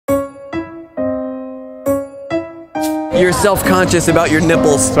You're self-conscious about your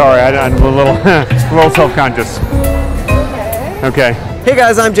nipples. Sorry, I'm a little, a little self-conscious. Okay. Hey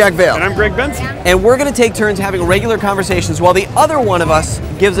guys, I'm Jack Vale. And I'm Greg Benson. And we're gonna take turns having regular conversations while the other one of us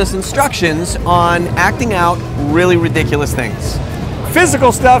gives us instructions on acting out really ridiculous things.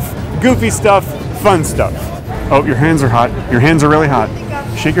 Physical stuff, goofy stuff, fun stuff. Oh, your hands are hot. Your hands are really hot.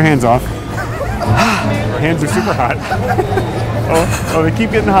 Shake your hands off. Your hands are super hot. Oh, they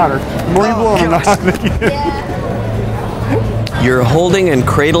keep getting hotter. The more you blow them, the hotter they keep getting. You're holding and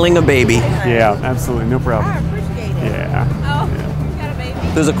cradling a baby. Yeah, absolutely, no problem. I appreciate it. Yeah. Oh, you got a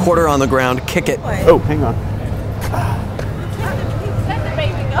baby? There's a quarter on the ground, kick it. Oh, hang on. Let the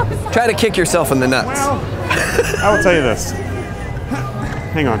baby go. Try to kick yourself in the nuts. Well, I will tell you this.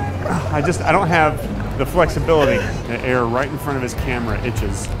 Hang on. I don't have the flexibility. The air right in front of his camera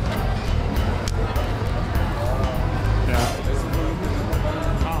itches. Yeah.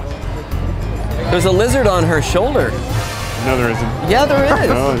 There's a lizard on her shoulder. No, there isn't. Yeah, there is.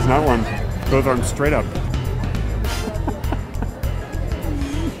 No, there's not one. Both arms straight up.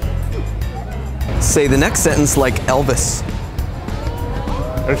 Say the next sentence like Elvis.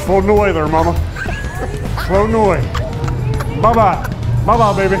 It's floating away there, mama. Floating away. Bye-bye.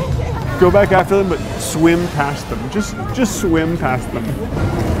 Bye-bye, baby. Go back after them, but swim past them. Just swim past them.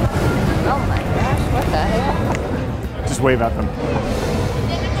 Oh my gosh, what the hell? Just wave at them.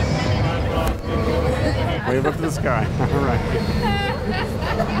 Wave up to the sky. All right.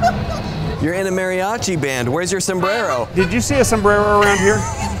 You're in a mariachi band. Where's your sombrero? Did you see a sombrero around here?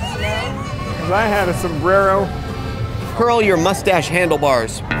 Because I had a sombrero. Curl your mustache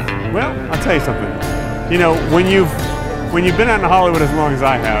handlebars. Well, I'll tell you something. You know, when you've been out in Hollywood as long as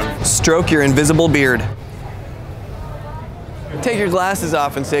I have. Stroke your invisible beard. Take your glasses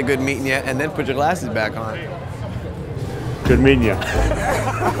off and say good meeting you, and then put your glasses back on. Good meeting you.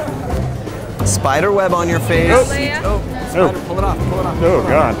 Spider web on your face. Oh. Spider, pull it off, pull it off. Oh,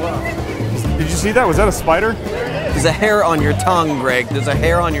 God. Did you see that? Was that a spider? There's a hair on your tongue, Greg. There's a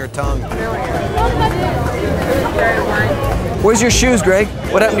hair on your tongue. Where's your shoes, Greg?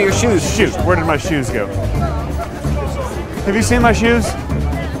 What happened to your shoes? Shoot, where did my shoes go? Have you seen my shoes?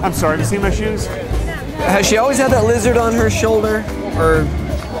 I'm sorry, have you seen my shoes? Has she always had that lizard on her shoulder? Or,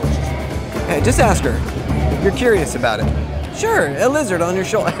 hey, just ask her. You're curious about it. Sure, a lizard on your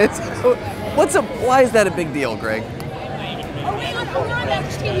shoulder. Why is that a big deal, Greg? Oh, we don't know that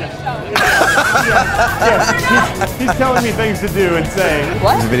TV show. Yeah, he's telling me things to do and say.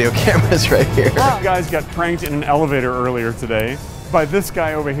 There's video cameras right here. You guys got pranked in an elevator earlier today by this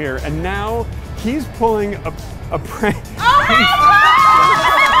guy over here, and now he's pulling a prank.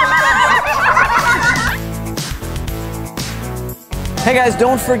 Hey guys,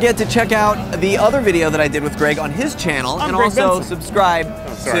 don't forget to check out the other video that I did with Greg on his channel, and Greg also Benson. subscribe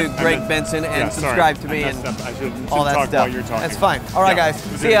Sorry, to Greg Benson and sorry. subscribe to me and I shouldn't all that talk stuff. while you're talking. That's fine. All right, Yeah, guys.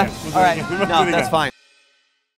 we'll do See it ya. again. We'll do All it right. again. No, that's fine.